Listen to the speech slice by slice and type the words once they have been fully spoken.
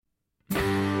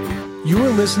You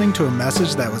are listening to a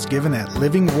message that was given at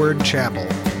Living Word Chapel,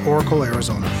 Oracle,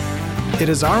 Arizona. It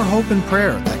is our hope and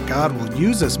prayer that God will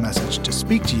use this message to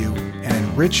speak to you and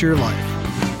enrich your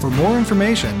life. For more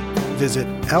information, visit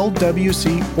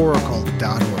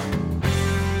lwcoracle.org.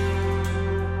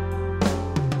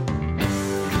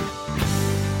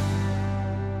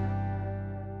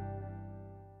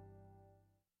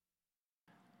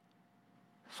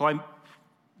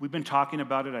 We've been talking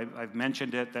about it. I've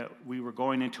mentioned it, that we were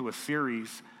going into a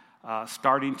series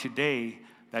starting today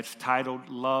that's titled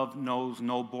Love Knows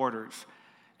No Borders.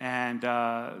 And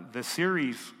the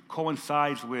series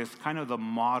coincides with kind of the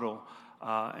model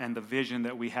and the vision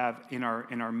that we have in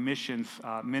our missions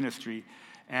ministry.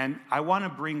 And I want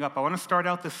to start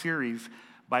out the series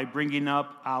by bringing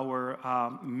up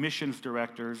our missions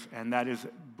directors, and that is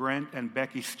Brent and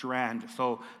Becky Strand.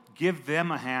 So give them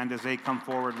a hand as they come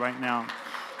forward right now.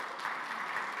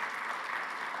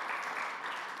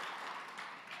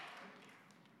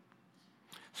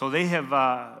 So they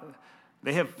have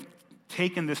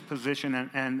taken this position,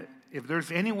 and if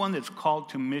there's anyone that's called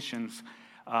to missions,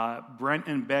 Brent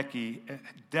and Becky,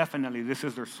 definitely this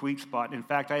is their sweet spot. In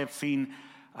fact, I have seen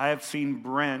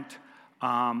Brent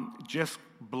just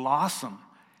blossom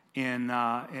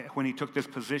when he took this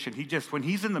position. When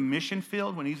he's in the mission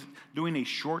field, when he's doing a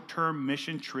short-term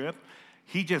mission trip,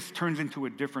 he just turns into a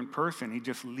different person. He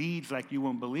just leads like you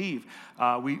won't believe.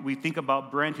 We think about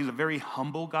Brent. He's a very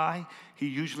humble guy. He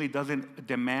usually doesn't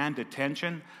demand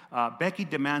attention. Becky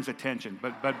demands attention,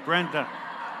 but Brent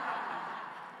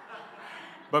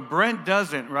but Brent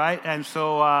doesn't, right? And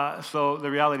so the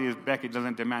reality is Becky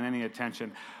doesn't demand any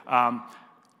attention.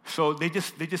 So they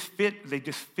just fit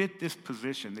this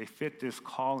position. They fit this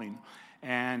calling.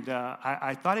 And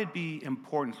I thought it'd be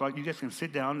important, so you guys can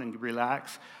sit down and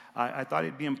relax. I thought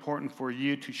it'd be important for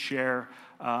you to share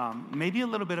maybe a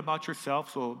little bit about yourself,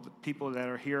 so the people that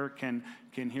are here can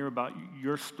hear about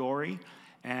your story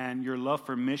and your love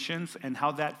for missions and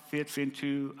how that fits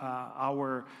into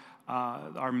our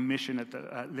mission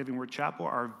at Living Word Chapel,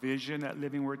 our vision at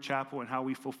Living Word Chapel, and how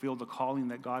we fulfill the calling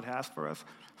that God has for us.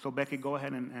 So Becky, go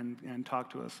ahead and talk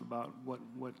to us about where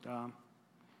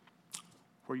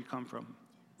you come from.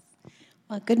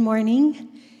 Well, good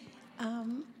morning.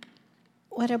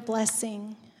 What a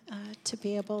blessing to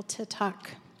be able to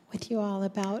talk with you all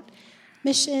about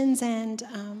missions and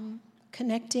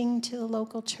connecting to the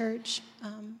local church.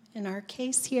 In our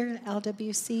case here at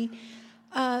LWC,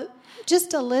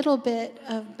 just a little bit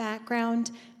of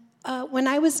background. When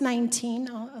I was 19,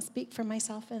 I'll speak for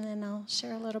myself and then I'll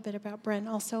share a little bit about Brent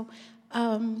also.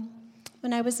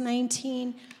 When I was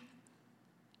 19,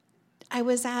 I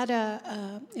was at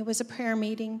it was a prayer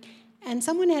meeting, and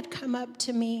someone had come up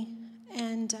to me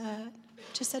and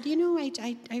just said,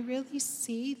 I really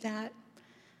see that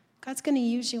God's going to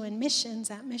use you in missions,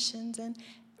 at missions. And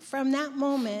from that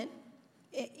moment,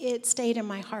 it stayed in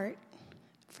my heart.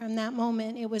 From that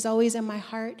moment, it was always in my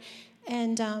heart.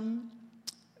 And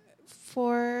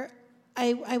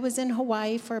I was in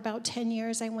Hawaii for about 10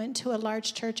 years. I went to a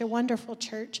large church, a wonderful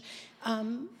church.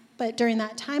 But during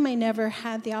that time, I never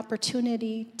had the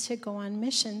opportunity to go on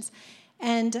missions.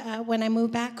 And when I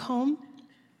moved back home,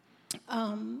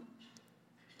 I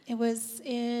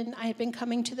had been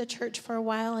coming to the church for a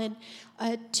while. In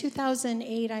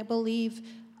 2008, I believe,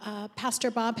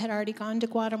 Pastor Bob had already gone to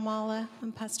Guatemala.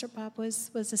 And Pastor Bob was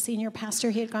a senior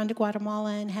pastor. He had gone to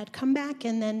Guatemala and had come back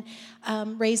and then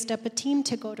raised up a team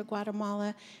to go to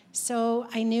Guatemala. So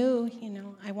I knew,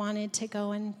 I wanted to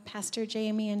go, and Pastor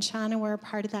Jamie and Shauna were a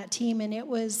part of that team, and it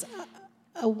was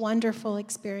a wonderful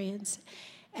experience.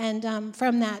 And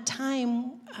from that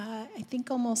time, I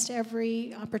think almost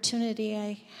every opportunity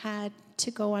I had to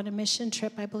go on a mission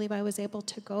trip, I believe I was able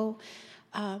to go.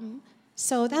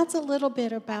 So that's a little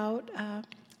bit about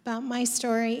my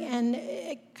story, and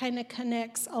it kind of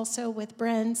connects also with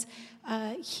Brent's.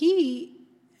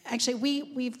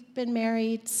 We've been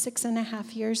married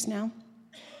 6.5 years now,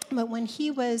 but when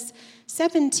he was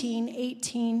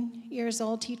 18 years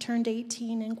old, he turned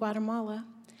 18 in Guatemala.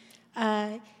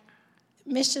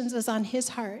 Missions was on his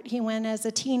heart. He went as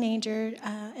a teenager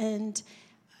and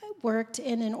worked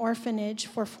in an orphanage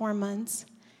for 4 months.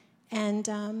 And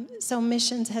so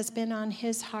missions has been on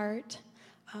his heart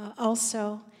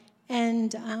also.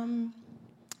 And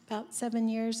about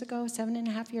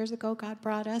 7.5 years ago, God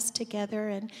brought us together.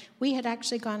 And we had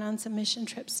actually gone on some mission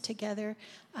trips together.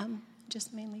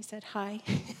 Just mainly said hi.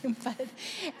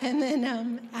 And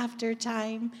then after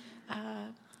time,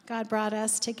 God brought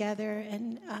us together.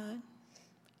 And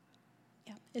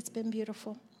it's been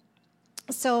beautiful.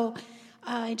 So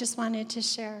I just wanted to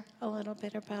share a little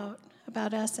bit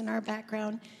about us and our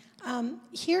background.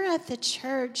 Here at the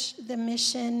church, the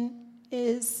mission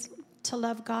is to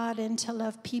love God and to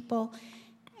love people.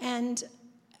 And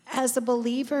as a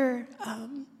believer,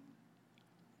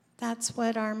 that's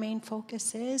what our main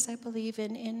focus is. I believe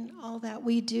in all that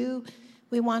we do.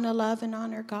 We want to love and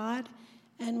honor God,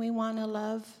 and we want to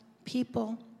love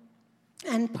people.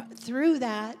 And through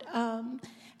that,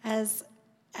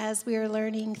 as we are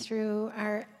learning through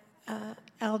our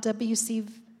LWC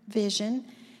vision,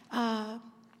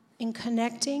 in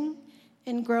connecting,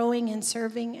 in growing, in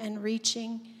serving, and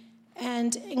reaching.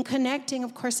 And in connecting,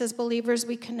 of course, as believers,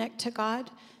 we connect to God.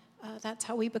 That's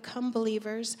how we become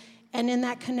believers. And in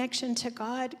that connection to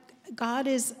God,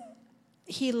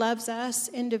 He loves us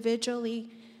individually,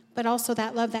 but also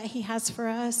that love that He has for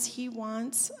us, He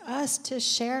wants us to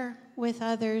share with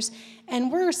others.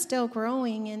 And we're still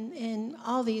growing in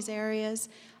all these areas.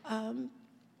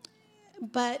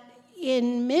 But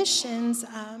in missions,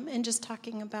 and just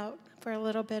talking about for a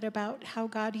little bit about how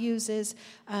God uses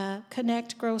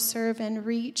connect, grow, serve, and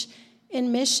reach.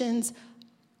 In missions,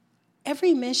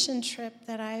 every mission trip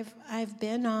that I've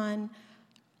been on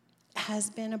has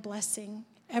been a blessing.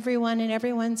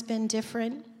 Everyone's been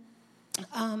different.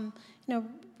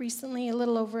 Recently, a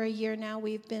little over a year now,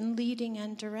 we've been leading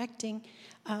and directing,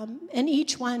 and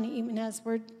each one, even as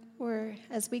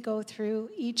we go through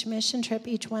each mission trip,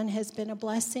 each one has been a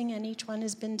blessing, and each one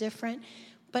has been different.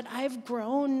 But I've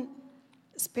grown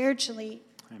spiritually.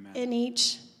 Amen.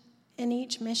 in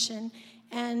each mission,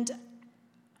 and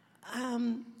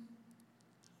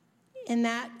in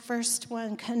that first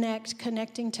one,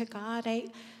 connecting to God,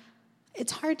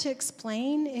 it's hard to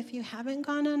explain if you haven't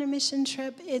gone on a mission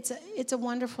trip. It's a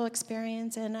wonderful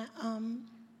experience, and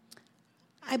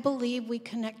I believe we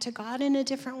connect to God in a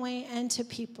different way and to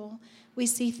people. We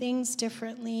see things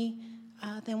differently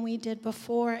than we did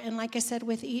before, and like I said,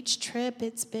 with each trip,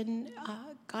 it's been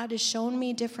God has shown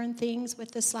me different things.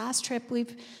 With this last trip,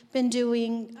 we've been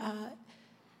doing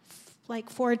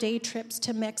 4-day trips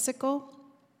to Mexico.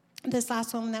 This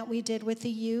last one that we did with the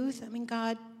youth,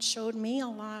 God showed me a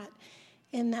lot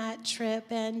in that trip,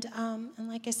 and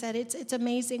like I said, it's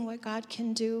amazing what God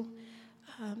can do,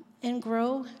 and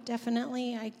grow.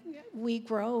 Definitely, we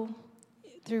grow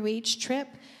through each trip.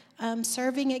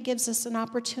 Serving, it gives us an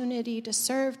opportunity to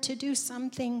serve, to do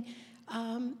something,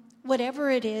 whatever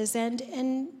it is,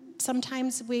 and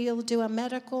sometimes we'll do a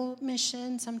medical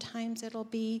mission. Sometimes it'll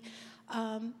be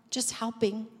just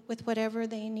helping with whatever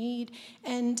they need.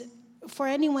 And for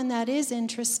anyone that is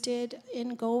interested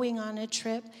in going on a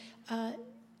trip,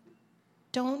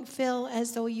 don't feel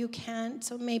as though you can't.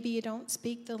 So maybe you don't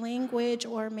speak the language,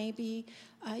 or maybe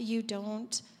you're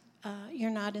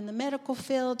not in the medical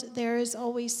field. There is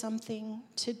always something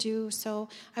to do. So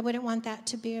I wouldn't want that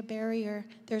to be a barrier.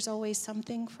 There's always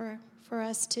something for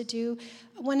us to do.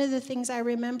 One of the things I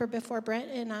remember before Brent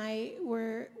and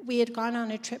we had gone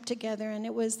on a trip together, and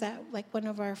it was one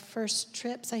of our first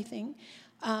trips, I think.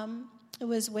 It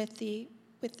was with the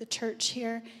church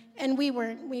here, and we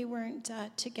weren't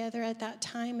together at that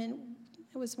time, and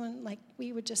it was when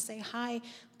we would just say hi.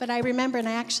 But I remember, and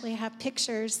I actually have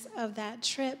pictures of that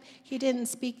trip. He didn't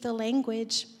speak the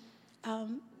language,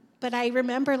 but I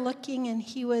remember looking, and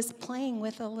he was playing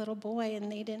with a little boy,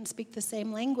 and they didn't speak the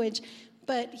same language,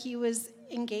 but he was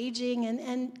engaging,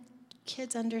 and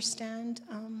kids understand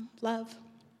love.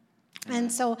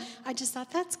 And so I just thought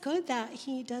that's good that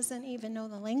he doesn't even know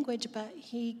the language, but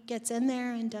he gets in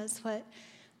there and does what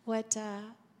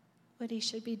he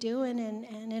should be doing,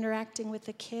 and interacting with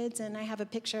the kids. And I have a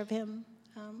picture of him.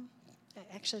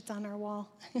 Actually, it's on our wall,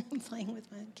 playing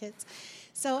with my kids.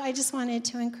 So I just wanted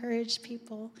to encourage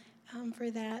people for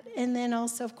that. And then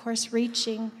also, of course,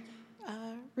 reaching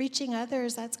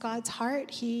others. That's God's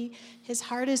heart. His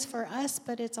heart is for us,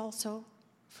 but it's also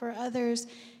for others.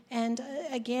 And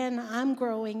again, I'm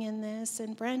growing in this,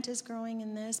 and Brent is growing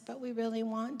in this, but we really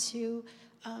want to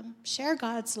share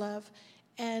God's love.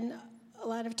 And a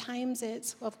lot of times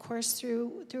it's, of course,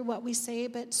 through what we say,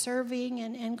 but serving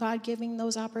and God giving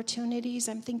those opportunities.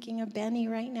 I'm thinking of Benny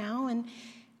right now, and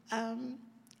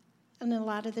a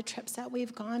lot of the trips that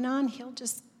we've gone on, he'll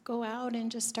just go out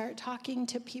and just start talking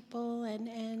to people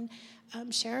and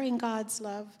sharing God's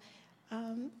love.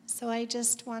 So I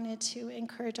just wanted to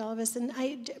encourage all of us.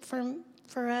 And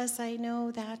for us, I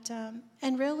know that,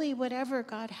 and really whatever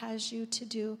God has you to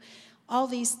do, all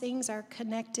these things are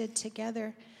connected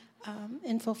together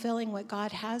in fulfilling what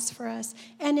God has for us.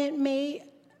 And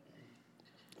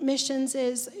missions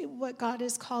is what God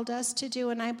has called us to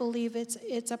do, and I believe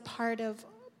it's a part of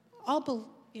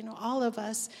all of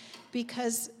us,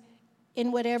 because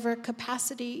in whatever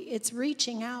capacity it's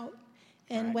reaching out,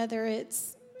 and right. Whether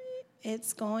it's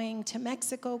it's going to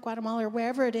Mexico, Guatemala, or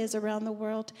wherever it is around the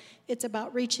world. It's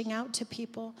about reaching out to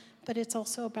people, but it's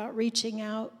also about reaching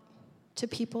out to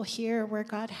people here where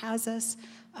God has us.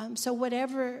 So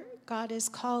whatever God is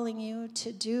calling you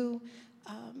to do,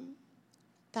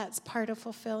 that's part of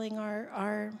fulfilling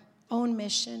our own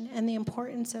mission and the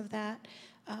importance of that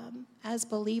as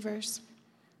believers.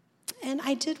 And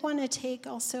I did want to take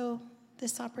also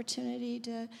this opportunity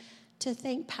to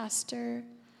thank Pastor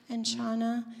and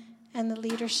Shauna and the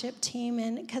leadership team,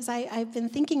 and because I've been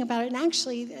thinking about it, and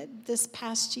actually this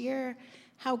past year,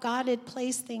 how God had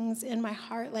placed things in my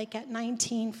heart, like at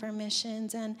 19 for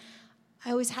missions, and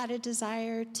I always had a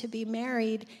desire to be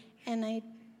married, and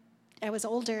I was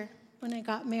older when I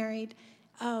got married,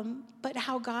 but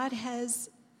how God has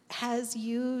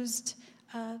used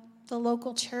the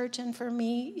local church, and for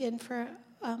me, and for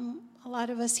a lot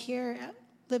of us here at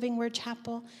Living Word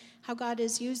Chapel, how God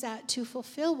has used that to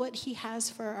fulfill what he has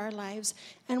for our lives,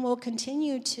 and will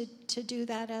continue to do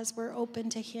that as we're open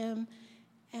to him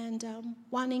and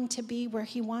wanting to be where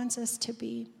he wants us to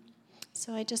be.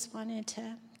 So I just wanted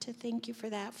to thank you for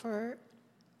that, for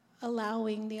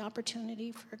allowing the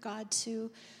opportunity for God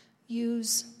to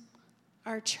use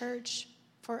our church,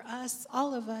 for us,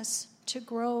 all of us, to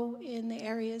grow in the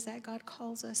areas that God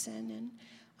calls us in.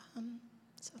 And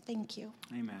so thank you.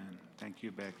 Amen. Thank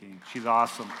you, Becky. She's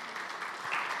awesome.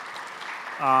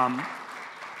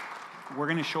 We're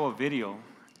going to show a video,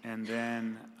 and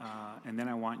then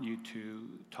I want you to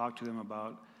talk to them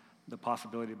about the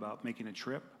possibility about making a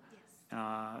trip.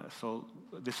 Yes. So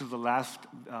this is the last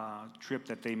trip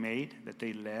that they made, that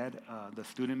they led, the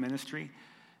student ministry,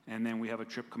 and then we have a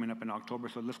trip coming up in October.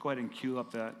 So let's go ahead and cue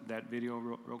up that video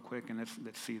real quick, and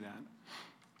let's see that.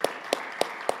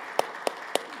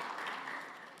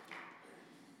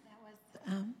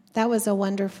 That was a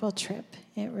wonderful trip.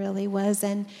 It really was.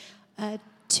 And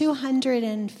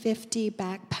 250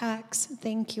 backpacks.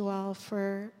 Thank you all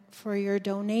for your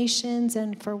donations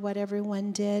and for what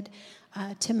everyone did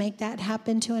to make that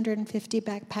happen. 250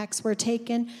 backpacks were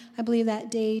taken. I believe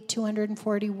that day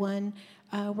 241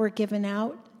 were given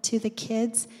out to the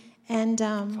kids. And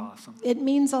That's awesome. It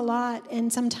means a lot.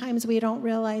 And sometimes we don't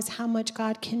realize how much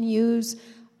God can use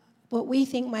what we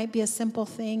think might be a simple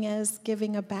thing as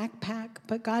giving a backpack,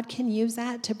 but God can use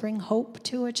that to bring hope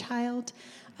to a child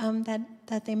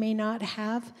that they may not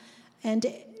have, and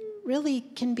it really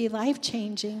can be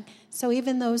life-changing. So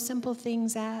even those simple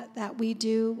things that we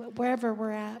do, wherever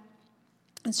we're at,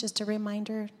 it's just a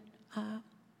reminder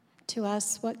to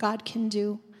us what God can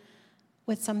do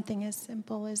with something as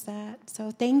simple as that. So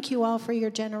thank you all for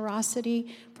your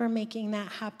generosity, for making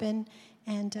that happen,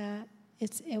 and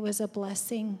it was a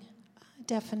blessing.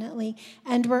 Definitely.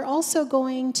 And we're also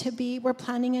we're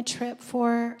planning a trip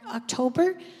for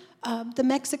October. The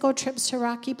Mexico trips to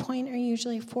Rocky Point are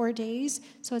usually 4 days,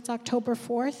 so it's October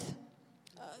 4th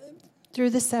through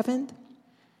the 7th.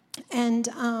 And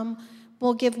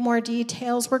we'll give more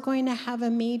details. We're going to have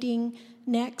a meeting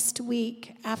next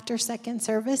week after second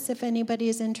service if anybody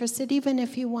is interested, even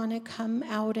if you want to come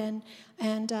out and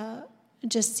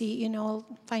just see,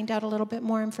 find out a little bit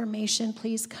more information,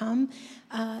 please come.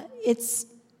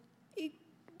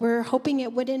 We're hoping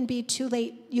it wouldn't be too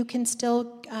late. You can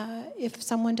still, if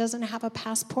someone doesn't have a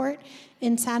passport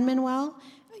in San Manuel,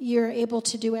 you're able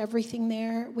to do everything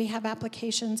there. We have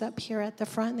applications up here at the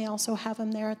front. They also have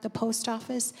them there at the post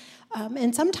office.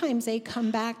 And sometimes they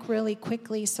come back really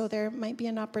quickly, so there might be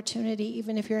an opportunity,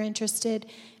 even if you're interested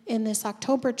in this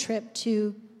October trip,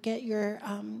 to get your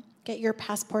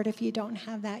passport if you don't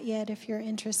have that yet, if you're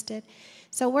interested.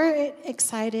 So we're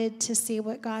excited to see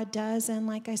what God does, and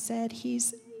like I said,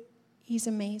 He's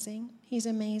amazing. He's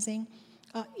amazing.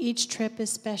 Each trip is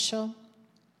special,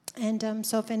 and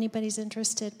so if anybody's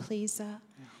interested, please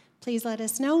let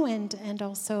us know, and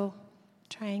also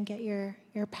try and get your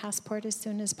passport as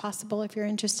soon as possible if you're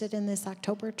interested in this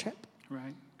October trip.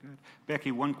 Right. Good.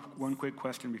 Becky, one quick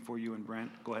question before you and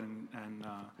Brent go ahead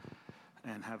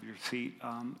and have your seat.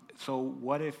 So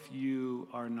what if you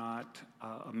are not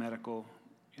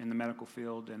in the medical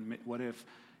field, and what if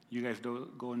you guys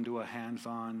go and do a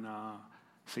hands-on,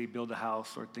 say, build a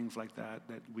house or things like that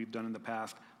we've done in the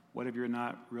past? What if you're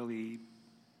not really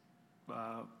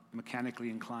mechanically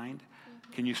inclined?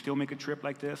 Mm-hmm. Can you still make a trip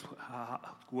like this?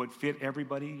 Would fit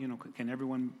everybody? Can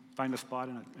everyone find a spot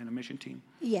in a mission team?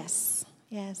 Yes,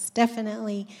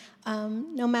 definitely.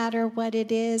 No matter what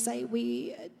it is, it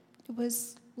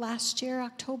was last year,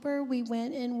 October, we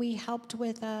went and we helped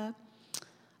with a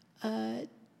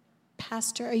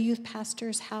youth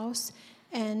pastor's house,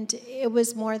 And it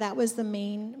was more, that was the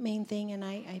main thing, and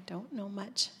I don't know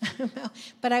much about,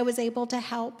 but I was able to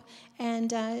help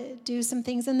and do some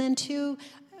things. And then too,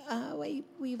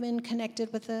 we've been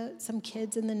connected with some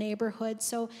kids in the neighborhood.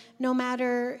 So no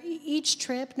matter each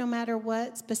trip, no matter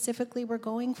what specifically we're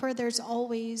going for, there's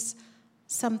always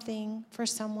something for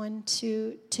someone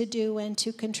to do and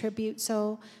to contribute.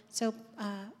 So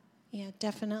yeah,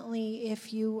 definitely,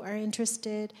 if you are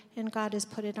interested and God has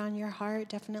put it on your heart,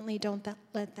 definitely don't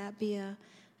let that be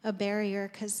a barrier,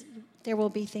 because there will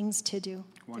be things to do.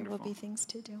 Wonderful. There will be things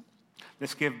to do.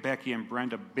 Let's give Becky and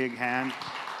Brent a big hand.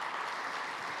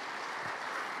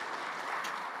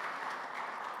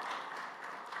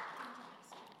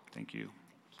 Thank you.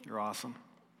 You're awesome.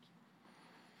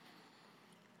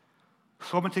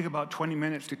 So I'm going to take about 20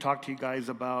 minutes to talk to you guys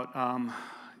about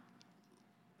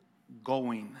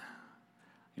going.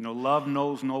 You know, love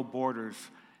knows no borders,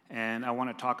 and I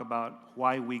want to talk about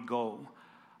why we go.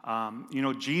 You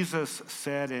know, Jesus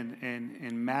said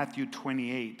in Matthew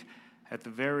 28, at the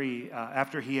very,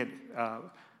 after he had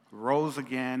rose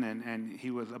again and he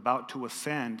was about to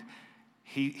ascend,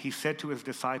 he said to his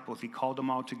disciples, he called them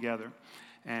all together,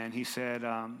 and he said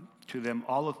to them,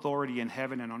 all authority in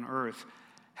heaven and on earth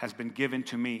has been given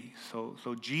to me. So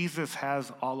Jesus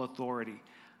has all authority,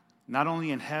 not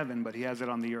only in heaven, but he has it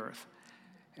on the earth.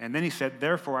 And then he said,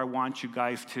 therefore, I want you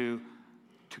guys to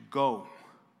go.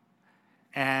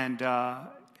 And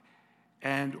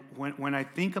when I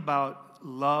think about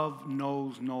love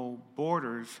knows no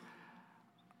borders,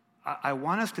 I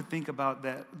want us to think about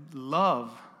that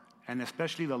love, and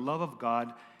especially the love of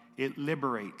God, it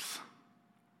liberates.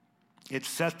 It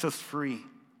sets us free,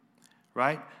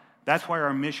 right? That's why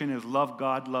our mission is love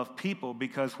God, love people,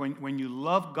 because when you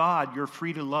love God, you're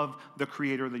free to love the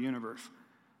creator of the universe.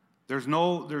 There's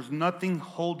nothing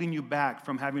holding you back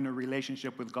from having a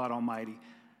relationship with God Almighty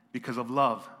because of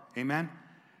love. Amen?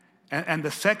 And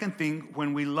the second thing,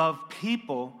 when we love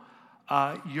people,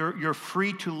 you're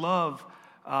free to love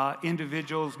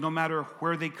individuals no matter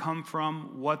where they come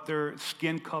from, what their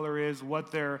skin color is,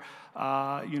 what their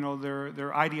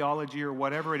ideology or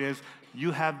whatever it is.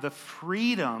 You have the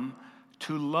freedom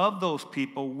to love those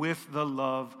people with the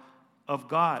love of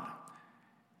God.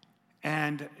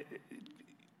 And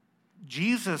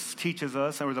Jesus teaches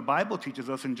us, or the Bible teaches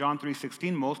us in John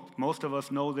 3:16, most of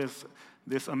us know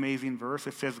this amazing verse.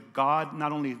 It says, God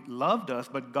not only loved us,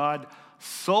 but God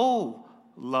so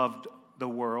loved the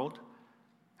world.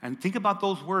 And think about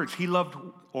those words. He loved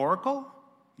Oracle,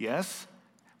 yes,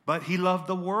 but he loved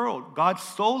the world. God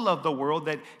so loved the world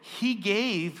that he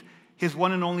gave his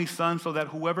one and only Son so that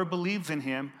whoever believes in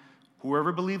him,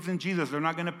 whoever believes in Jesus, they're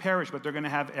not going to perish, but they're going to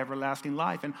have everlasting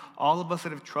life. And all of us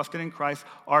that have trusted in Christ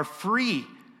are free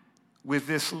with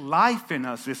this life in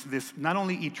us, this not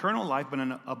only eternal life, but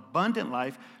an abundant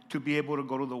life, to be able to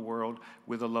go to the world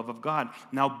with the love of God.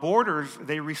 Now, borders,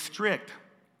 they restrict,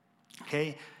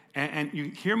 okay? And you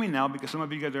hear me now, because some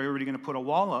of you guys are already going to put a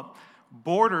wall up.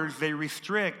 Borders, they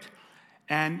restrict,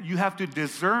 and you have to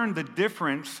discern the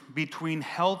difference between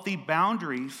healthy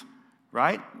boundaries,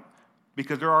 right?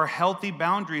 Because there are healthy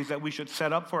boundaries that we should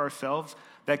set up for ourselves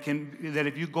that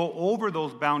if you go over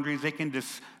those boundaries, they can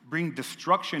bring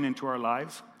destruction into our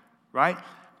lives, right?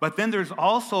 But then there's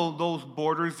also those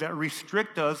borders that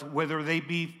restrict us, whether they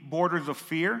be borders of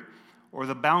fear or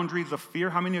the boundaries of fear.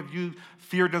 How many of you,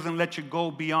 fear doesn't let you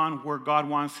go beyond where God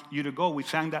wants you to go? We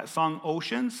sang that song,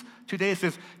 Oceans, today. It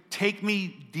says, take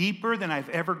me deeper than I've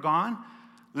ever gone.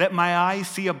 Let my eyes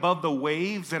see above the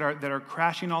waves that are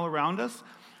crashing all around us.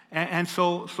 And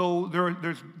so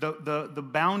there's the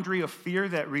boundary of fear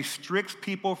that restricts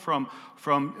people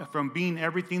from being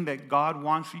everything that God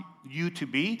wants you to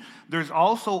be. There's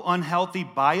also unhealthy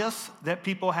bias that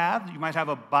people have. You might have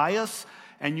a bias,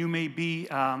 and you may be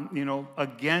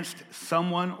against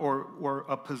someone or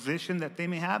a position that they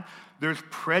may have. There's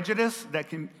prejudice that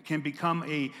can become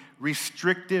a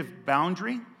restrictive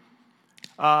boundary,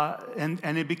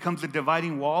 and it becomes a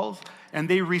dividing walls, and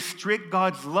they restrict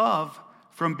God's love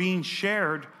from being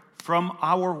shared from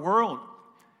our world.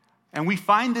 And we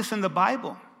find this in the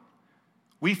Bible.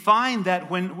 We find that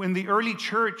when the early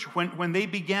church, when they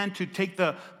began to take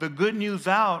the good news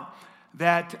out,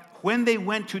 that when they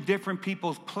went to different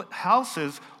people's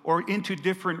houses or into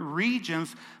different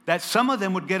regions, that some of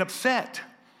them would get upset.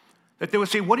 That they would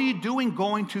say, what are you doing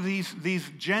going to these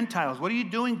Gentiles? What are you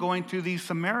doing going to these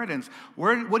Samaritans?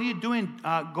 What are you doing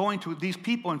going to these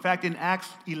people? In fact, in Acts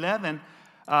 11,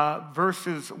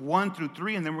 verses 1 through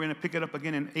 3, and then we're going to pick it up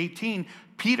again in 18,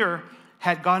 Peter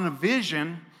had gotten a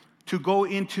vision to go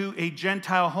into a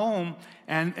Gentile home,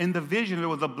 and in the vision there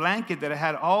was a blanket that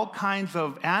had all kinds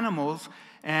of animals,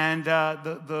 And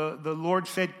the Lord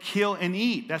said, kill and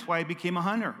eat. That's why he became a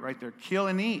hunter right there. Kill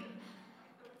and eat.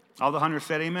 All the hunters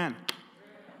said amen.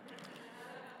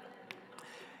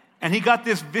 And he got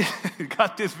this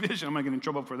vision. I'm not getting in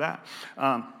trouble for that.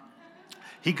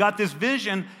 He got this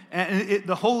vision, and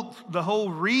the whole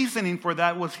reasoning for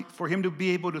that was for him to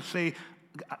be able to say,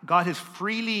 God has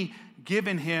freely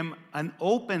given him an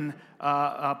open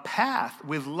path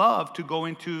with love to go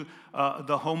into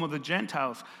the home of the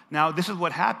Gentiles. Now, this is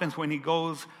what happens when he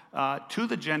goes to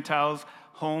the Gentiles'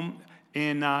 home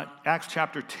in Acts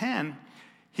chapter 10.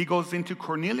 He goes into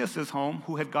Cornelius' home,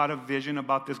 who had got a vision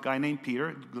about this guy named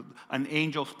Peter. An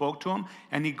angel spoke to him,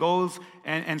 and he goes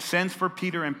and sends for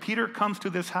Peter, and Peter comes to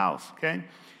this house, okay?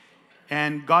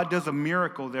 And God does a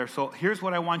miracle there. So here's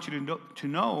what I want you to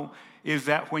know is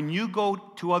that when you go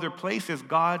to other places,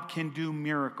 God can do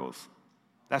miracles.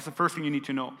 That's the first thing you need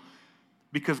to know,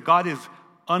 because God is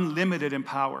unlimited in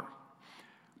power.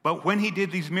 But when he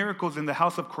did these miracles in the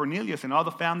house of Cornelius and all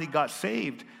the family got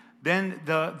saved, then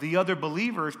the other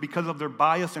believers, because of their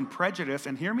bias and prejudice,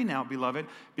 and hear me now, beloved,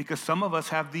 because some of us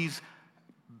have these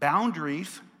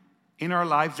boundaries in our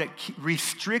lives that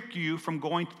restrict you from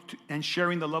going and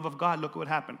sharing the love of God. Look what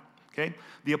happened, okay?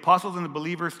 The apostles and the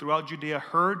believers throughout Judea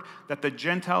heard that the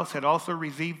Gentiles had also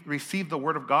received the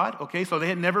word of God, okay? So they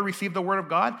had never received the word of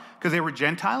God because they were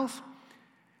Gentiles.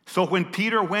 So when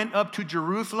Peter went up to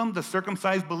Jerusalem, the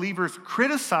circumcised believers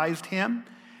criticized him,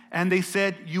 and they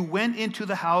said, you went into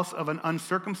the house of an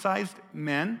uncircumcised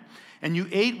man, and you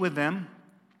ate with them.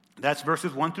 That's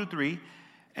verses 1 through 3.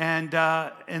 And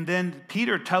then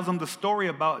Peter tells them the story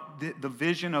about the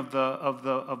vision of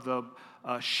the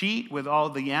sheet with all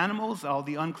the animals, all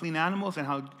the unclean animals, and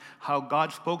how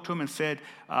God spoke to him and said,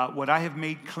 what I have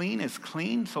made clean is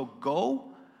clean, so go.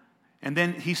 And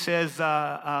then he says,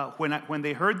 when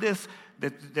they heard this,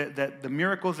 that the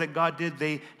miracles that God did,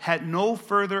 they had no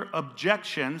further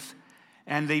objections,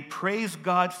 and they praised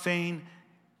God, saying,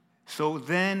 so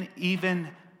then even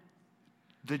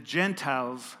the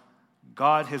Gentiles,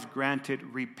 God has granted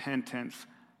repentance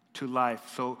to life.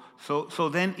 So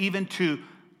then even to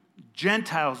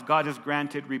Gentiles, God has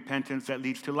granted repentance that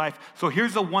leads to life. So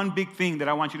here's the one big thing that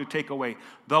I want you to take away.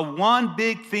 The one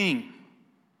big thing.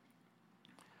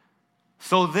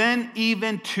 So then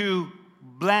even to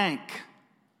blank,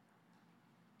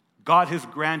 God has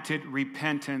granted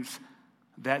repentance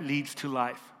that leads to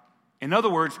life. In other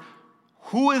words,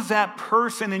 who is that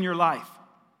person in your life?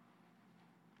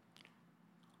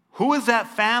 Who is that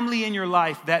family in your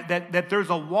life that there's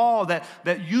a wall that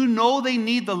you know they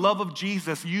need the love of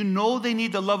Jesus, you know they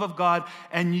need the love of God,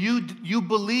 and you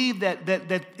believe that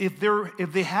if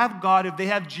they have God, if they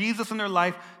have Jesus in their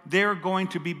life, they're going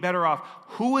to be better off.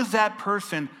 Who is that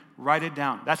person? Write it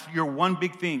down. That's your one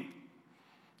big thing.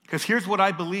 Because here's what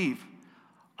I believe.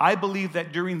 I believe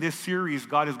that during this series,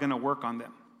 God is going to work on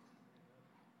them.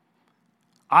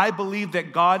 I believe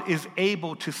that God is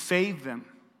able to save them.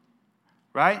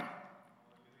 Right?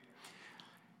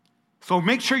 So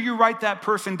make sure you write that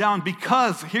person down,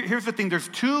 because here's the thing. There's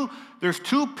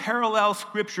two parallel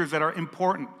scriptures that are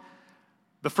important.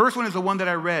 The first one is the one that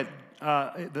I read.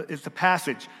 It's the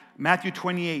passage, Matthew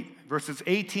 28, verses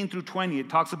 18 through 20. It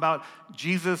talks about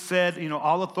Jesus said,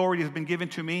 all authority has been given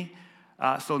to me.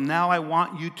 So now I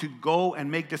want you to go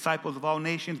and make disciples of all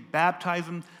nations, baptize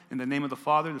them in the name of the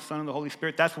Father, the Son, and the Holy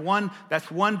Spirit. That's one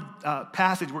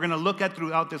passage we're going to look at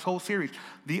throughout this whole series.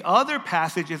 The other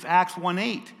passage is Acts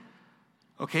 1:8.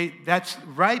 Okay, that's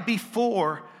right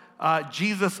before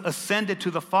Jesus ascended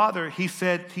to the Father. He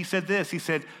said this. He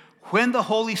said, when the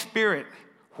Holy Spirit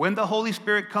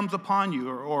comes upon you,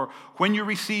 or when you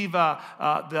receive,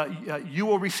 you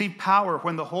will receive power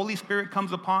when the Holy Spirit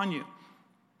comes upon you.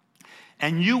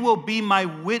 And you will be my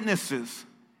witnesses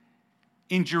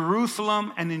in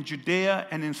Jerusalem and in Judea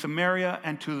and in Samaria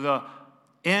and to the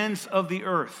ends of the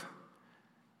earth.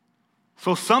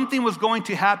 So something was going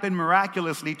to happen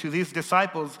miraculously to these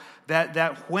disciples,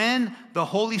 that when the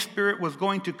Holy Spirit was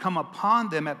going to come upon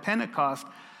them at Pentecost,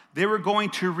 they were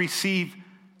going to receive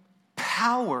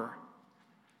power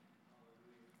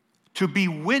to be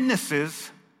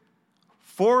witnesses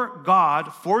for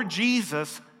God, for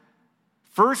Jesus,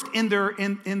 first in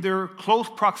their close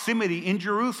proximity in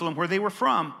Jerusalem, where they were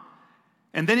from,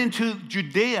 and then into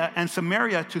Judea and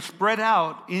Samaria, to spread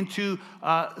out into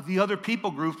the other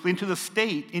people groups, into the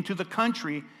state, into the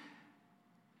country,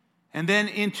 and then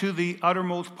into the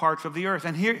uttermost parts of the earth.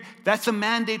 And here, that's a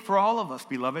mandate for all of us,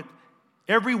 beloved.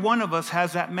 Every one of us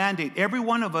has that mandate. Every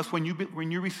one of us, when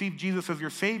you receive Jesus as your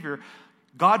Savior,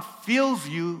 God fills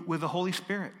you with the Holy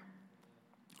Spirit.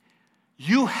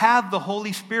 You have the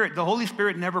Holy Spirit. The Holy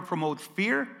Spirit never promotes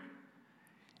fear.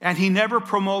 And he never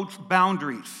promotes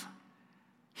boundaries.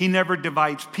 He never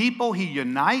divides people. He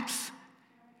unites.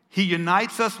 He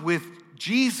unites us with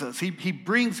Jesus. He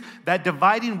brings that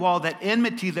dividing wall, that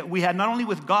enmity that we had not only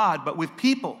with God, but with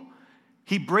people.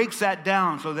 He breaks that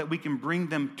down so that we can bring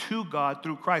them to God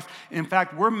through Christ. In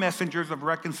fact, we're messengers of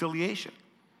reconciliation.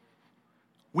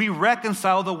 We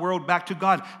reconcile the world back to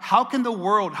God. How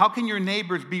can your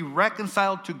neighbors be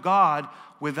reconciled to God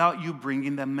without you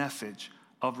bringing the message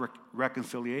of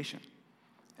reconciliation?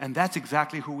 And that's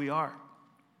exactly who we are.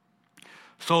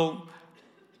 So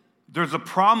there's a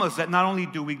promise that not only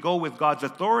do we go with God's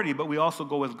authority, but we also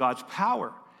go with God's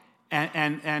power.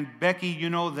 And Becky, you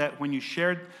know that when you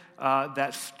shared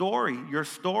that story, your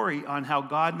story on how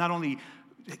God not only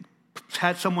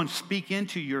had someone speak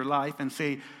into your life and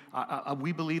say,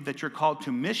 we believe that you're called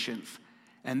to missions,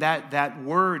 and that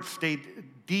word stayed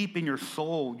deep in your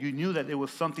soul. You knew that it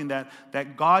was something that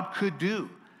God could do.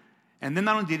 And then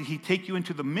not only did he take you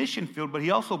into the mission field, but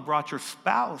he also brought your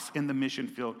spouse in the mission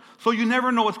field. So you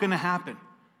never know what's going to happen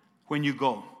when you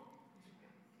go.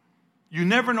 You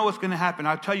never know what's going to happen.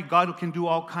 I'll tell you, God can do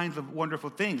all kinds of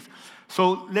wonderful things.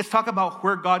 So let's talk about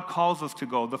where God calls us to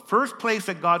go. The first place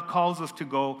that God calls us to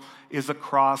go is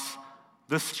across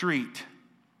the street.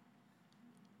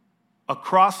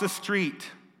 Across the street.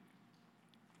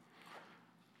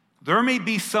 There may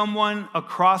be someone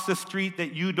across the street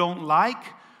that you don't like,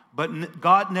 but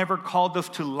God never called us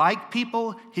to like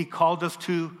people. He called us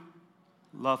to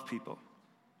love people.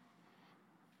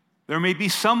 There may be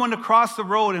someone across the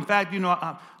road. In fact,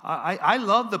 I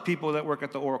love the people that work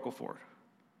at the Oracle Ford.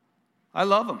 I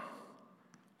love them.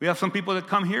 We have some people that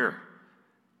come here.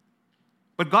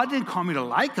 But God didn't call me to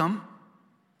like them.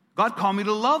 God called me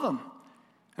to love them.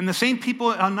 And the same people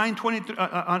on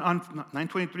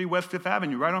 923 West Fifth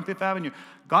Avenue, right on Fifth Avenue,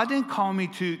 God didn't call me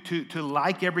to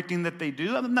like everything that they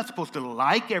do. I'm not supposed to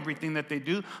like everything that they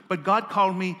do, but God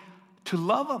called me to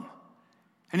love them.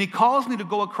 And he calls me to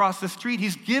go across the street.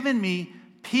 He's given me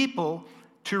people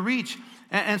to reach.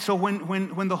 And so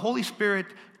when the Holy Spirit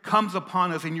comes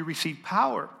upon us and you receive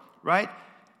power, right?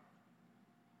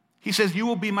 He says, you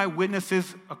will be my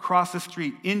witnesses across the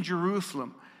street in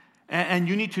Jerusalem. And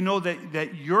you need to know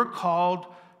that you're called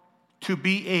to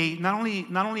be not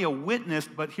only a witness,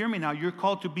 but hear me now, you're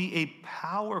called to be a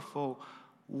powerful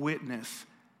witness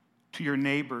to your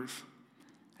neighbors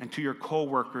and to your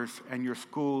coworkers and your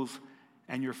schools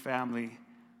and your family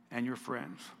and your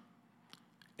friends.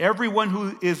 Everyone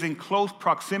who is in close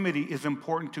proximity is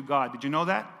important to God. Did you know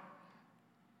that?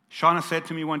 Shauna said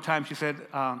to me one time, she said,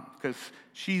 because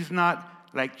she's not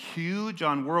like huge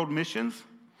on world missions,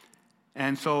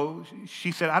 and so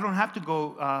she said, I don't have to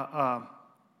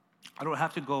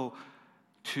go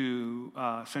to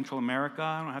Central America.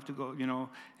 I don't have to go,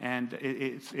 and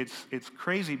it's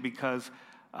crazy because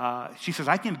she says,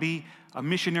 I can be a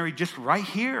missionary just right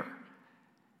here.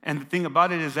 And the thing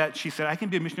about it is that she said, I can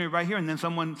be a missionary right here. And then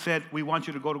someone said, we want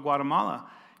you to go to Guatemala,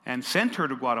 and sent her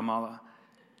to Guatemala.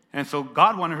 And so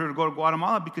God wanted her to go to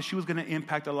Guatemala because she was going to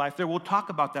impact a life there. We'll talk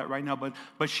about that right now,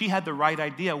 but she had the right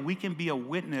idea. We can be a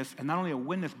witness, and not only a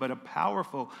witness, but a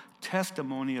powerful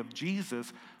testimony of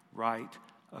Jesus right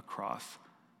across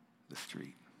the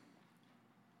street.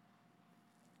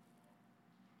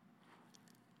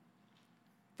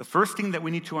 The first thing that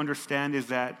we need to understand is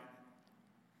that,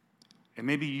 and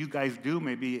maybe you guys do,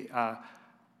 maybe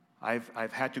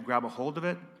I've had to grab a hold of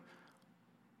it,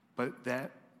 but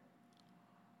that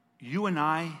you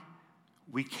and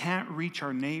we can't reach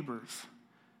our neighbors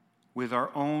with our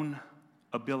own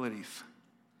abilities.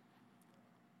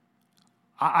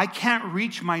 I can't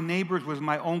reach my neighbors with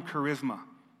my own charisma.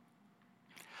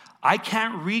 I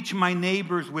can't reach my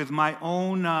neighbors with my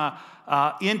own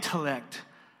intellect.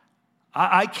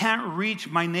 I can't reach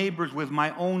my neighbors with my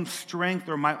own strength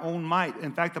or my own might.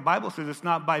 In fact, the Bible says it's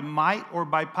not by might or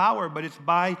by power, but it's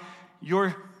by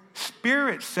your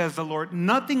Spirit, says the Lord.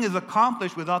 Nothing is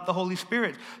accomplished without the Holy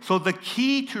Spirit. So the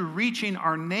key to reaching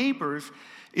our neighbors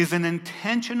is an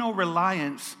intentional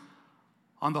reliance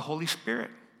on the Holy Spirit.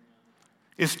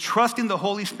 Is trusting the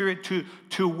Holy Spirit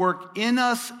to work in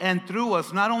us and through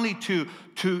us, not only to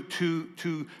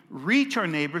reach our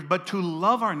neighbors, but to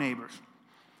love our neighbors.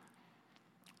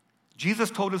 Jesus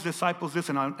told his disciples this,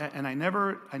 and I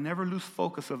never lose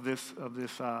focus of this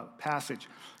passage.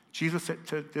 Jesus said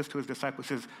this to his disciples,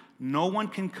 he says, no one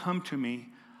can come to me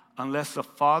unless the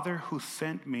Father who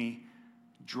sent me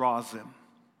draws them.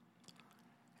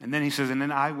 And then he says, and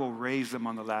then I will raise them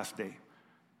on the last day.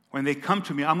 When they come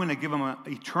to me, I'm going to give them an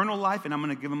eternal life, and I'm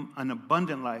going to give them an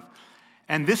abundant life.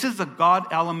 And this is the God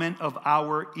element of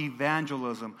our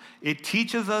evangelism. It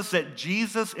teaches us that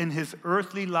Jesus in his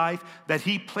earthly life, that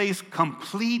he placed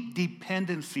complete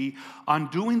dependency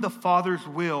on doing the Father's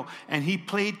will, and he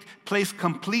placed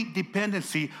complete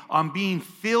dependency on being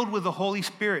filled with the Holy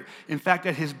Spirit. In fact,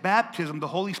 at his baptism, the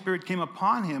Holy Spirit came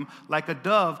upon him like a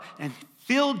dove and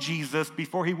filled Jesus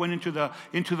before he went into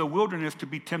the wilderness to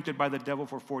be tempted by the devil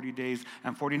for 40 days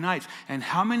and 40 nights. And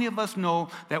how many of us know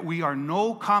that we are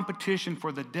no competition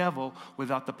for the devil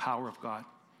without the power of God?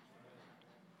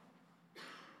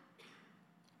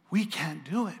 We can't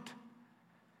do it.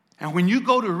 And when you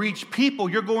go to reach people,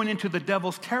 you're going into the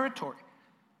devil's territory.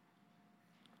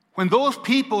 When those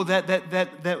people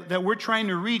that we're trying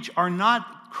to reach are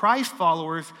not Christ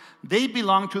followers, they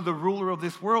belong to the ruler of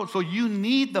this world. So you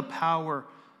need the power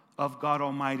of God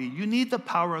Almighty. You need the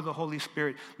power of the Holy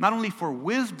Spirit, not only for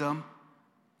wisdom,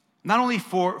 not only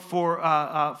for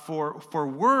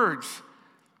words,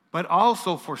 but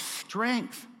also for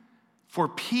strength, for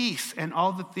peace, and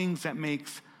all the things that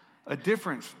makes a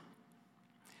difference.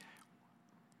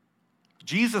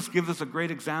 Jesus gives us a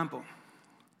great example.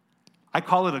 I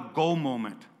call it a go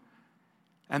moment.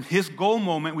 And his go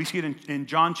moment, we see it in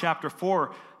John chapter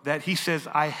 4, that he says,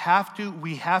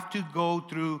 we have to go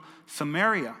through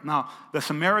Samaria. Now, the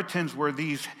Samaritans were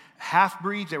these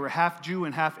half-breeds. They were half Jew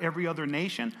and half every other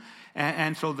nation.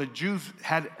 And so the Jews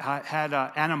had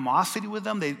animosity with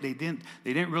them. They didn't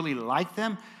really like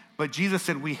them. But Jesus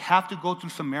said, we have to go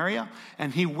through Samaria.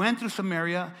 And he went through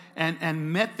Samaria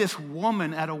and met this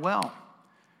woman at a well.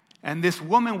 And this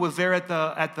woman was there at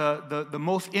the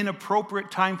most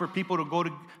inappropriate time for people to go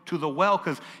to the well,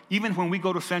 because even when we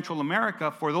go to Central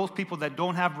America, for those people that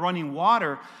don't have running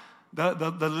water,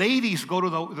 the ladies go to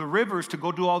the rivers to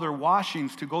go do all their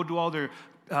washings, to go do all their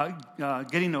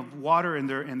getting of water in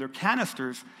their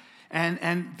canisters.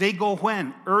 And they go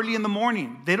when? Early in the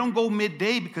morning. They don't go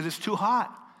midday because it's too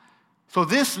hot. So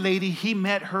this lady, he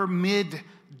met her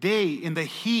midday in the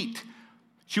heat.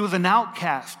 She was an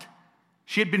outcast.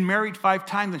 She had been married 5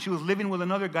 times and she was living with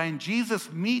another guy. And Jesus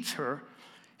meets her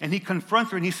and he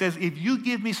confronts her and he says, if you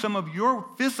give me some of your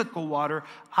physical water,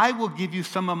 I will give you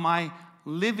some of my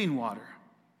living water.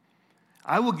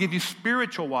 I will give you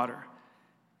spiritual water.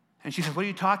 And she says, what are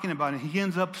you talking about? And he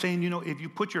ends up saying, if you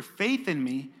put your faith in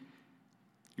me,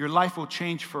 your life will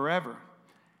change forever.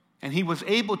 And he was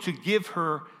able to give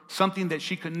her something that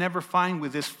she could never find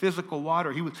with this physical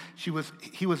water. He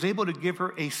was able to give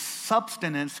her a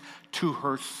substance to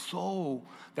her soul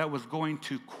that was going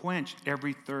to quench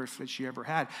every thirst that she ever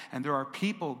had. And there are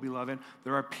people, beloved,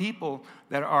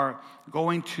 that are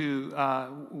going to,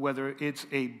 whether it's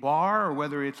a bar or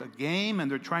whether it's a game, and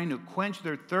they're trying to quench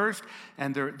their thirst,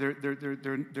 and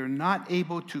they're not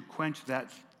able to quench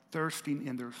that thirsting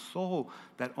in their soul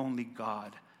that only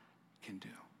God can do.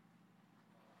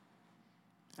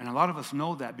 And a lot of us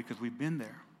know that because we've been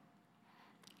there.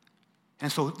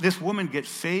 And so this woman gets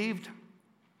saved.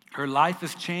 Her life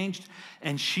is changed.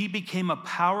 And she became a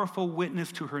powerful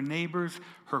witness to her neighbors,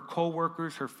 her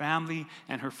co-workers, her family,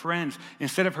 and her friends.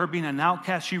 Instead of her being an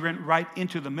outcast, she went right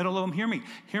into the middle of them. Hear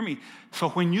me. So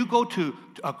when you go to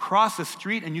across the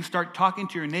street and you start talking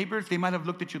to your neighbors, they might have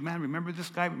looked at you, man, remember this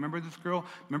guy? Remember this girl?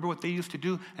 Remember what they used to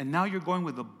do? And now you're going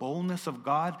with the boldness of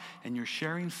God and you're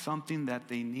sharing something that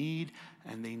they need,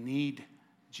 and they need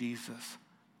Jesus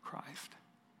Christ.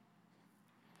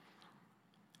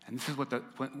 And this is what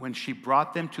when she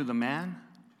brought them to the man,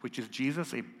 which is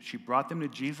Jesus, she brought them to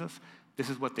Jesus, this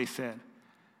is what they said.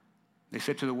 They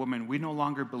said to the woman, we no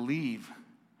longer believe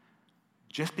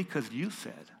just because you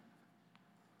said.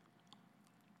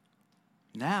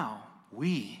 Now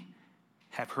we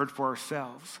have heard for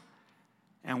ourselves,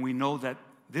 and we know that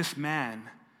this man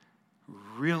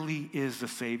really is the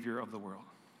Savior of the world.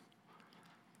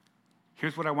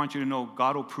 Here's what I want you to know.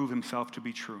 God will prove himself to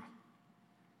be true.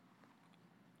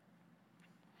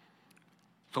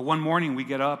 So one morning we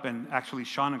get up, and actually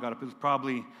Shauna got up. It was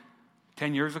probably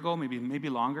 10 years ago, maybe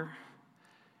longer.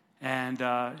 And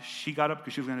she got up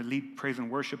because she was going to lead praise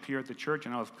and worship here at the church,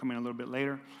 and I was coming a little bit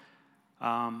later.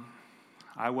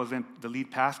 I wasn't the lead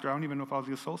pastor. I don't even know if I was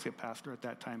the associate pastor at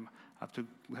that time.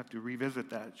 We have to revisit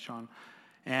that, Sean.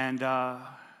 And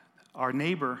our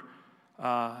neighbor,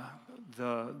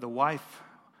 the wife,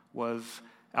 was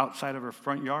outside of her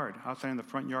front yard, outside in the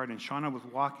front yard, and Shauna was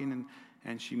walking,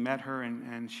 and she met her,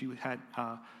 and she had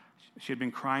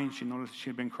been crying. She noticed she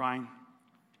had been crying.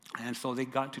 And so they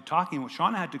got to talking. Well,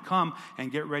 Shauna had to come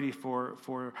and get ready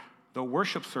for the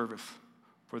worship service,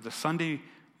 for the Sunday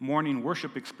morning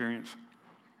worship experience.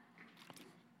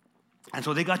 And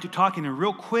so they got to talking, and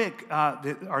real quick,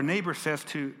 our neighbor says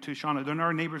to Shauna, they're not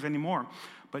our neighbors anymore,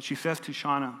 but she says to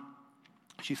Shauna,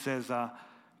 she says,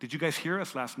 did you guys hear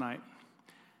us last night?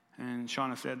 And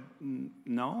Shauna said,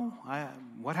 no,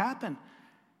 what happened?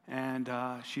 And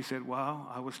she said, well,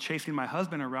 I was chasing my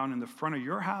husband around in the front of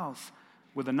your house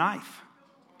with a knife.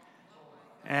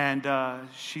 And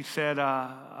she said,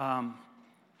 Shauna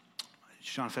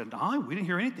said, no, we didn't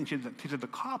hear anything. She said, the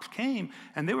cops came,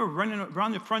 and they were running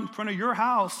around the front of your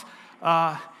house,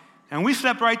 and we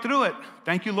slept right through it.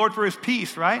 Thank you, Lord, for his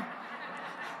peace, right?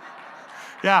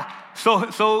 Yeah,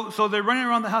 so they're running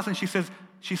around the house, and she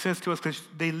says to us, because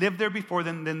they lived there before,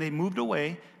 then they moved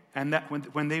away, and that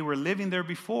when they were living there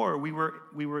before, we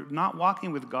were not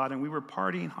walking with God, and we were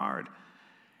partying hard.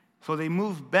 So they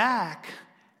moved back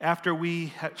after we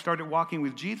had started walking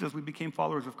with Jesus. We became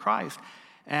followers of Christ.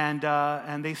 And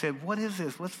they said, what is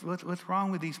this? What's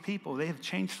wrong with these people? They have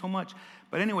changed so much.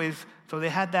 But anyways, so they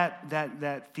had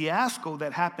that fiasco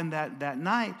that happened that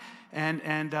night.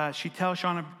 And she tells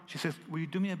Shauna, she says, will you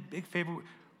do me a big favor?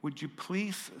 Would you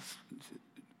please,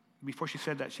 before she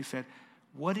said that, she said,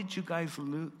 what did you guys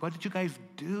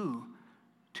do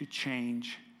to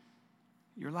change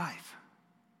your life?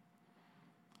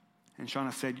 And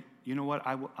Shauna said, you know what,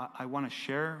 I want to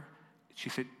share. She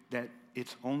said that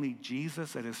it's only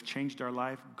Jesus that has changed our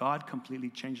life. God completely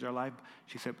changed our life.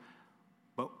 She said,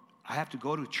 but I have to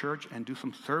go to church and do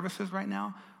some services right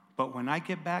now. But when I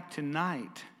get back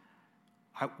tonight,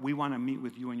 we want to meet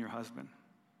with you and your husband.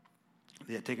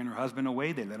 They had taken her husband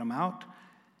away. They let him out.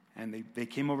 And they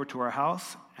came over to our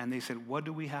house. And they said, what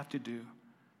do we have to do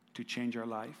to change our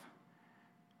life?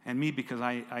 And me, because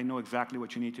I know exactly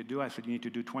what you need to do, I said, you need to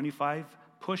do 25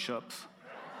 push-ups,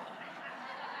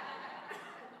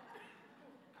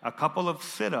 a couple of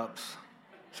sit-ups,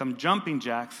 some jumping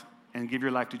jacks, and give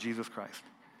your life to Jesus Christ.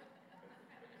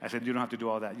 I said, you don't have to do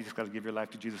all that. You just got to give your life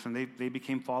to Jesus. And they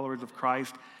became followers of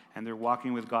Christ, and they're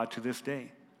walking with God to this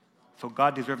day. So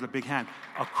God deserves a big hand.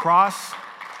 Across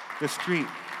the street.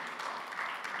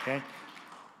 Okay?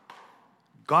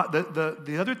 God,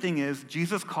 the other thing is,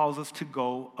 Jesus calls us to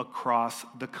go across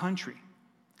the country.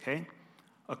 Okay?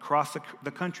 Across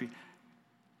the country.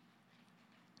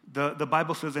 The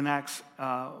Bible says in Acts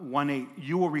 1:8,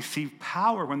 you will receive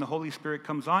power when the Holy Spirit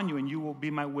comes on you, and you will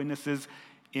be my witnesses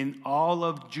in all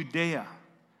of Judea.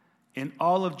 In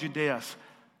all of Judea.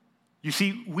 You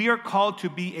see, we are called to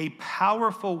be a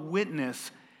powerful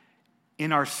witness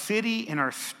in our city, in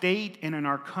our state, and in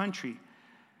our country.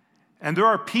 And there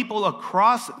are people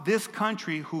across this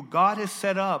country who God has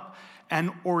set up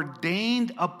an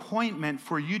ordained appointment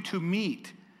for you to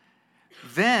meet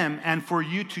them and for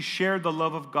you to share the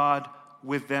love of God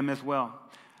with them as well.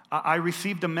 I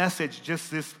received a message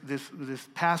just this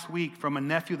past week from a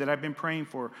nephew that I've been praying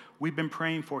for. We've been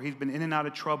praying for. He's been in and out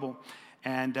of trouble,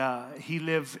 and he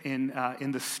lives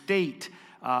in the state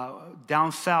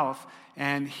down south.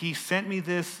 And he sent me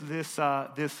this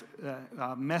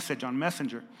message on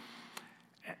Messenger.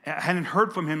 I hadn't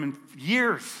heard from him in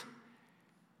years,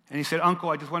 and he said, "Uncle,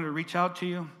 I just wanted to reach out to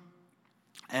you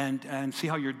and see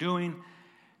how you're doing."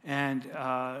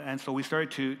 And so we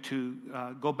started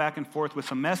to go back and forth with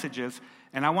some messages.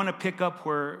 And I want to pick up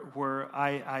where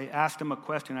I asked him a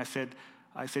question. I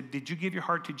said, did you give your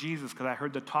heart to Jesus? Because I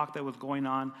heard the talk that was going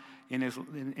on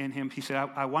in him. He said,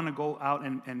 I want to go out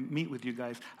and meet with you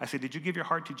guys. I said, did you give your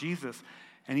heart to Jesus?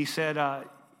 And he said,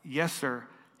 yes, sir.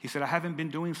 He said, I haven't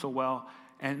been doing so well,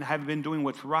 and I haven't been doing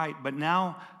what's right. But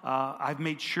now I've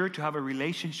made sure to have a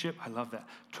relationship. I love that.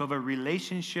 To have a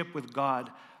relationship with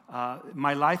God.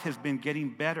 My life has been getting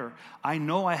better. I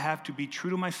know I have to be true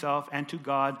to myself and to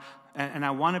God, and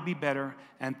I want to be better,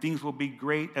 and things will be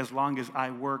great as long as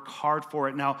I work hard for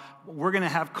it. Now, we're going to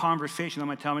have conversations. I'm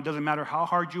going to tell him it doesn't matter how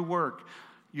hard you work.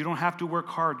 You don't have to work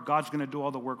hard. God's going to do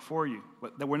all the work for you.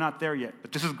 But we're not there yet.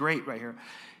 But this is great right here.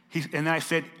 And then I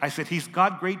said, he's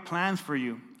got great plans for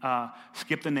you.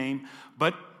 Skip the name.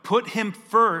 But put him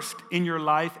first in your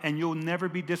life, and you'll never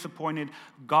be disappointed.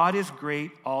 God is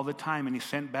great all the time. And he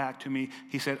sent back to me,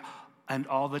 he said, and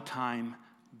all the time,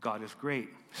 God is great.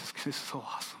 This is so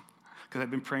awesome, because I've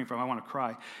been praying for him. I want to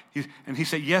cry. And he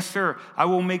said, yes, sir, I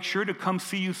will make sure to come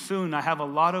see you soon. I have a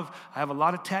lot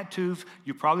of tattoos.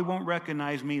 You probably won't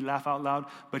recognize me, laugh out loud,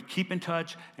 but keep in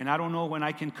touch. And I don't know when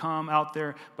I can come out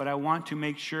there, but I want to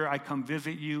make sure I come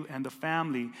visit you and the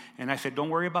family. And I said, don't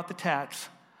worry about the tats.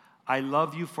 I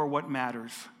love you for what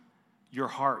matters, your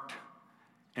heart,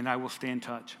 and I will stay in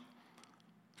touch.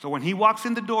 So when he walks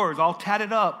in the doors all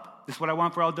tatted up, this is what I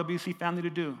want for LWC family to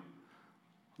do.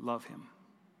 Love him.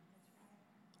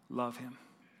 Love him.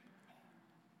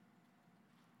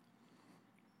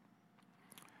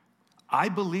 I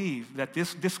believe that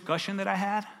this discussion that I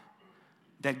had,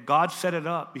 that God set it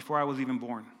up before I was even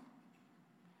born.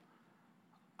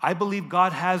 I believe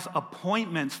God has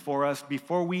appointments for us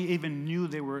before we even knew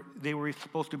they were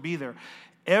supposed to be there.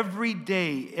 Every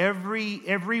day,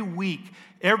 every week,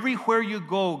 everywhere you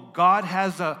go, God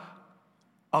has a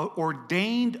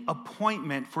ordained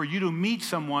appointment for you to meet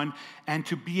someone and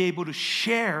to be able to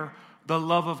share the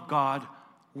love of God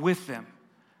with them.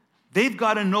 They've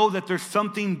got to know that there's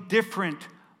something different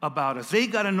about us. They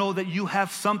got to know that you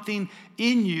have something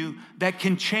in you that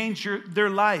can change their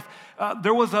life.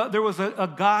 There was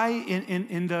a guy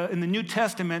in the New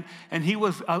Testament, and he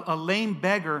was a lame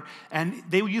beggar, and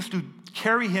they used to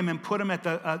carry him and put him at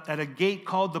a gate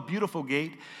called the Beautiful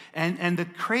Gate. And the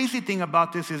crazy thing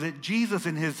about this is that Jesus,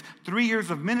 in his 3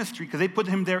 years of ministry, because they put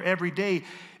him there every day,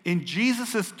 in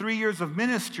Jesus' 3 years of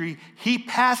ministry, he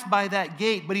passed by that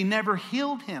gate, but he never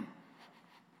healed him.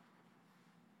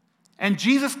 And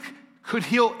Jesus could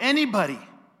heal anybody.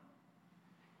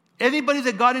 Anybody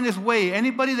that got in his way,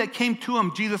 anybody that came to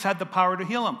him, Jesus had the power to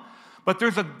heal him. But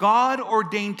there's a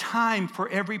God-ordained time for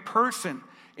every person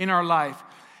in our life.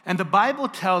 And the Bible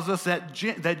tells us that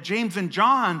James and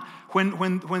John,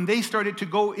 when they started to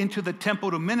go into the temple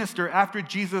to minister, after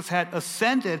Jesus had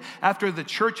ascended, after the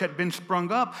church had been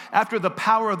sprung up, after the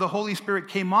power of the Holy Spirit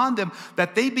came on them,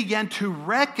 that they began to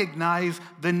recognize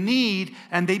the need,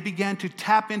 and they began to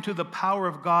tap into the power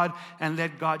of God and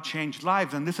let God change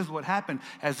lives. And this is what happened.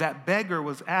 As that beggar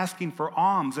was asking for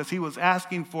alms, as he was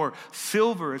asking for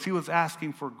silver, as he was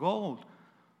asking for gold,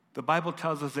 the Bible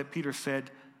tells us that Peter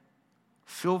said,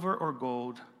 "Silver or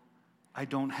gold I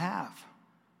don't have,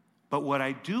 but what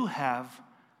I do have,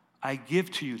 I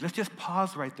give to you." Let's just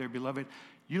pause right there, beloved.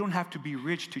 You don't have to be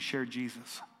rich to share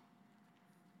Jesus.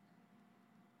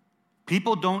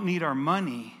 People don't need our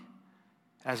money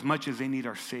as much as they need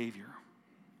our Savior.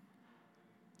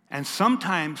 And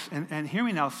sometimes, and hear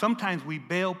me now, sometimes we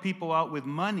bail people out with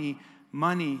money,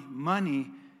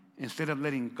 instead of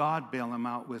letting God bail them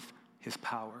out with his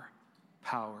power.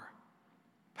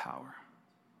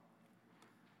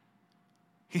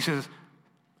 He says,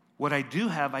 "What I do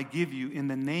have, I give you. In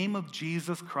the name of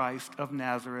Jesus Christ of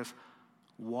Nazareth,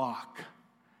 walk."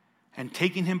 And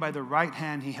taking him by the right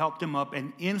hand, he helped him up,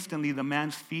 and instantly the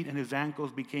man's feet and his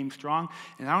ankles became strong.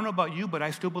 And I don't know about you, but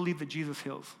I still believe that Jesus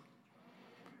heals.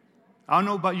 I don't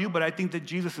know about you, but I think that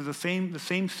Jesus is the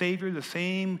same Savior, the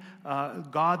same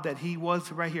God that he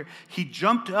was right here. He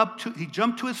jumped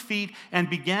to his feet and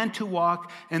began to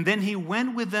walk, and then he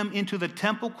went with them into the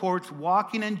temple courts,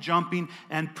 walking and jumping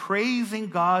and praising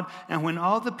God. And when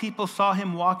all the people saw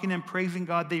him walking and praising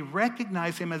God, they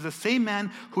recognized him as the same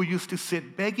man who used to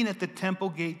sit begging at the temple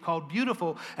gate called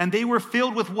Beautiful. And they were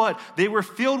filled with what? They were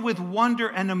filled with wonder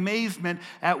and amazement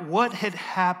at what had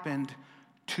happened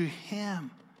to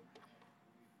him.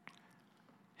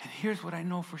 And here's what I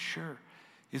know for sure,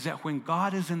 is that when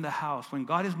God is in the house, when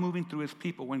God is moving through his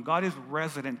people, when God is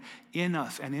resident in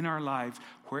us and in our lives,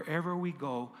 wherever we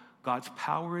go, God's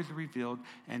power is revealed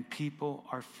and people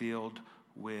are filled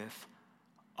with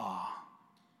awe.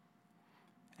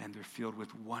 And they're filled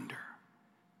with wonder,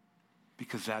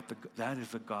 because that is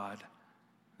the God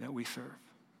that we serve.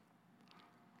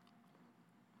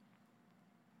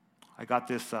 I got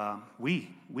this,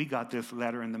 we got this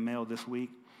letter in the mail this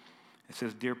week. It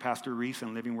says, "Dear Pastor Reese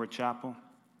and Living Word Chapel,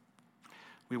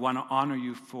 we want to honor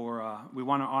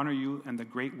you and the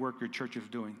great work your church is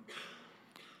doing."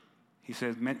 He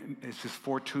says, it's just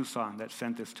for Tucson that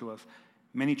sent this to us.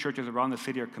 "Many churches around the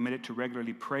city are committed to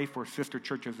regularly pray for sister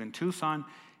churches in Tucson.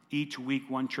 Each week,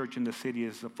 one church in the city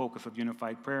is the focus of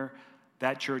unified prayer.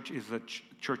 That church is the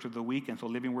church of the week, and so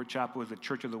Living Word Chapel is the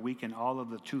church of the week in all of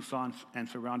the Tucson and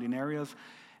surrounding areas.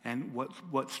 And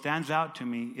what stands out to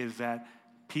me is that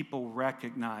people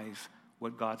recognize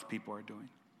what God's people are doing."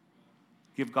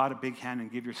 Give God a big hand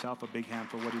and give yourself a big hand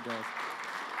for what he does.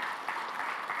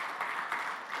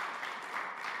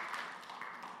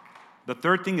 The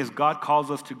third thing is God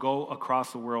calls us to go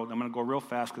across the world. I'm going to go real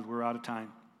fast because we're out of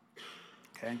time.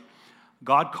 Okay?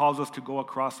 God calls us to go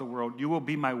across the world. "You will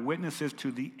be my witnesses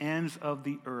to the ends of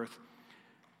the earth."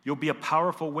 You'll be a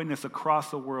powerful witness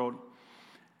across the world.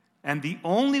 And the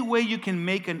only way you can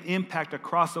make an impact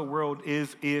across the world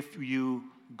is if you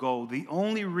go. The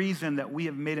only reason that we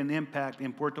have made an impact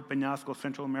in Puerto Peñasco,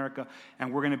 Central America,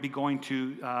 and we're going to be going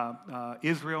to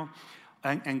Israel,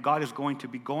 and God is going to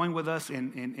be going with us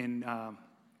in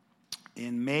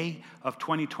May of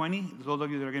 2020. Those of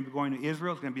you that are going to be going to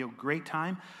Israel, it's going to be a great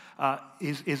time,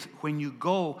 is when you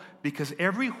go, because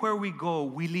everywhere we go,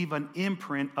 we leave an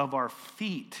imprint of our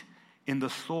feet in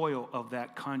the soil of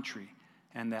that country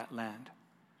and that land.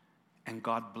 And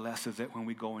God blesses it when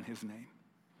we go in his name.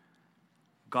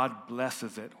 God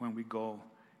blesses it when we go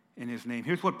in his name.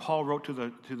 Here's what Paul wrote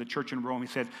to the church in Rome. He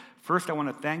said, first, I want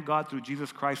to thank God through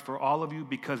Jesus Christ for all of you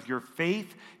because your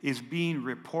faith is being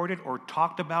reported or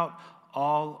talked about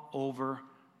all over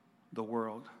the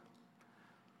world.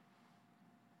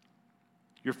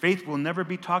 Your faith will never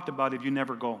be talked about if you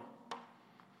never go.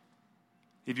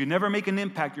 If you never make an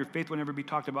impact, your faith will never be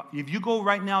talked about. If you go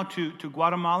right now to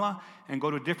Guatemala and go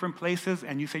to different places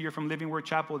and you say you're from Living Word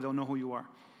Chapel, they'll know who you are.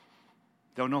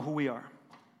 They'll know who we are.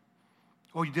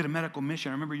 Oh, you did a medical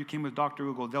mission. I remember you came with Dr.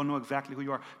 Hugo. They'll know exactly who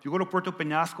you are. If you go to Puerto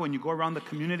Peñasco and you go around the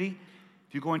community,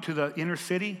 if you go into the inner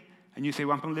city and you say,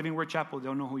 well, I'm from Living Word Chapel,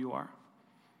 they'll know who you are.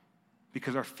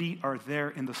 Because our feet are there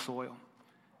in the soil.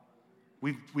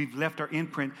 We've left our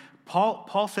imprint.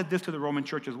 Paul said this to the Roman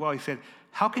church as well. He said,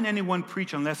 how can anyone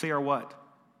preach unless they are what?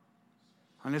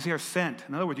 Unless they are sent.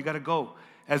 In other words, you got to go.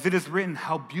 As it is written,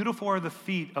 how beautiful are the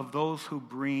feet of those who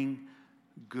bring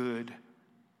good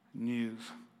news.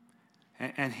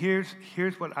 And here's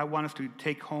what I want us to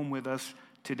take home with us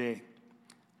today.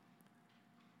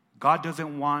 God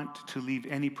doesn't want to leave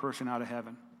any person out of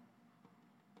heaven.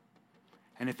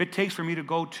 And if it takes for me to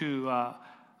go to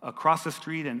across the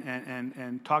street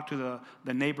and talk to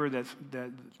the neighbor that's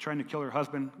trying to kill her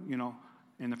husband,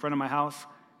 in the front of my house,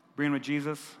 bring him to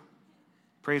Jesus,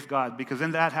 praise God. Because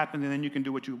then that happens, and then you can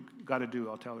do what you got to do.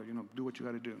 I'll tell her, do what you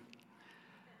got to do.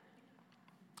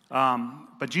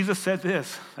 But Jesus said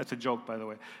this. That's a joke, by the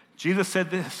way. Jesus said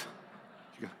this.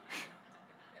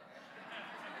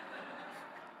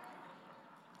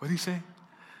 What did he say?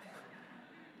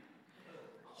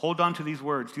 Hold on to these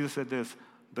words. Jesus said this.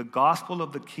 The gospel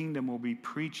of the kingdom will be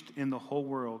preached in the whole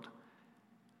world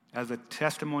as a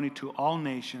testimony to all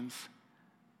nations,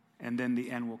 and then the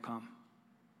end will come.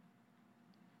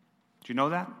 Do you know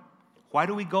that? Why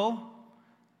do we go?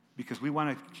 Because we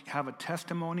want to have a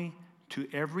testimony to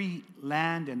every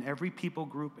land and every people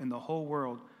group in the whole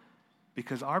world,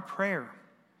 because our prayer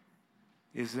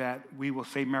is that we will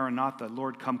say, Maranatha,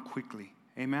 Lord, come quickly.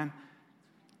 Amen?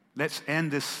 Let's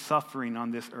end this suffering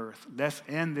on this earth. Let's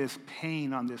end this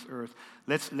pain on this earth.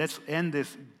 Let's end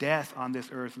this death on this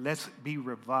earth. Let's be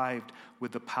revived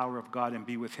with the power of God and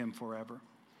be with him forever.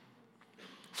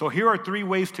 So here are 3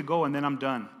 ways to go, and then I'm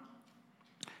done.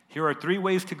 Here are 3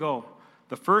 ways to go.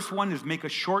 The first one is make a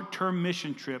short-term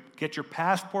mission trip. Get your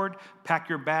passport, pack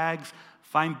your bags,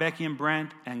 find Becky and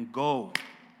Brent, and go.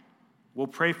 We'll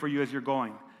pray for you as you're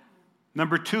going.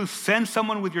 Number 2, send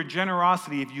someone with your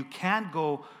generosity. If you can't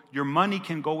go, your money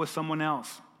can go with someone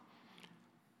else.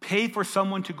 Pay for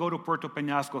someone to go to Puerto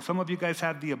Peñasco. Some of you guys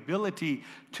have the ability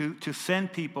to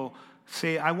send people.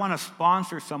 Say, I want to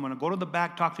sponsor someone. Go to the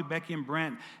back, talk to Becky and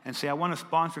Brent, and say, I want to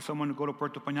sponsor someone to go to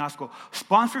Puerto Peñasco.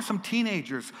 Sponsor some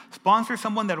teenagers. Sponsor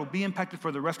someone that will be impacted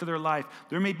for the rest of their life.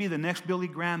 There may be the next Billy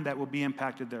Graham that will be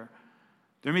impacted there.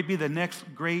 There may be the next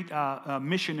great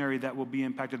missionary that will be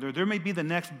impacted there. There may be the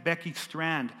next Becky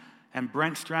Strand and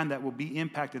Brent Strand that will be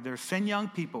impacted there. Send young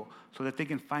people so that they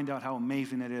can find out how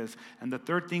amazing it is. And the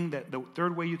third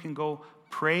way you can go,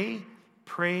 pray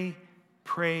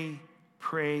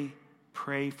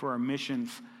for our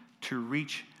missions to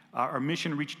reach, our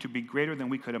mission reach to be greater than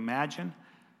we could imagine.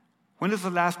 When is the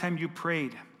last time you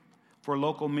prayed for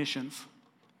local missions?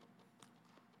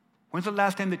 When's the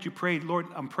last time that you prayed, Lord,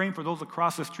 I'm praying for those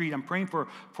across the street. I'm praying for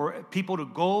people to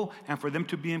go and for them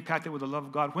to be impacted with the love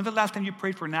of God. When's the last time you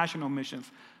prayed for national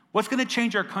missions? What's going to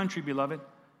change our country, beloved?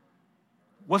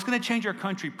 What's going to change our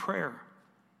country? Prayer.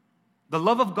 The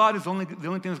love of God is the only thing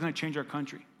that's going to change our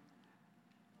country.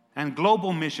 And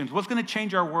global missions. What's going to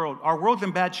change our world? Our world's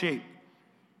in bad shape.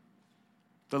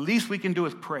 The least we can do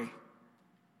is pray.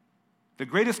 The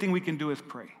greatest thing we can do is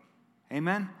pray.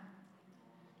 Amen?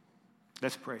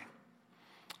 Let's pray.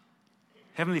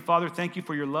 Heavenly Father, thank you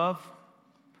for your love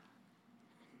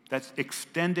that's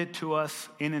extended to us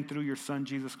in and through your Son,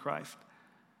 Jesus Christ.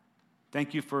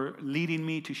 Thank you for leading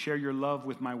me to share your love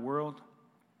with my world.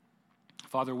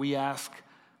 Father, we ask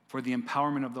for the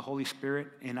empowerment of the Holy Spirit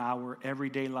in our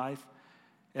everyday life,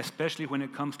 especially when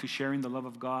it comes to sharing the love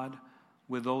of God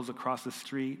with those across the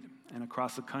street and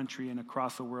across the country and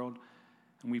across the world.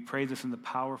 And we pray this in the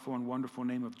powerful and wonderful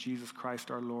name of Jesus Christ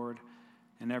our Lord.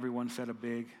 And everyone said a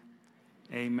big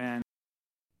amen.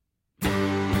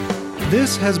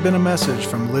 This has been a message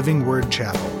from Living Word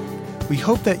Chapel. We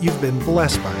hope that you've been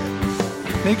blessed by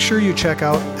it. Make sure you check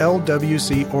out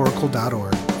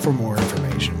lwcoracle.org for more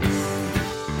information.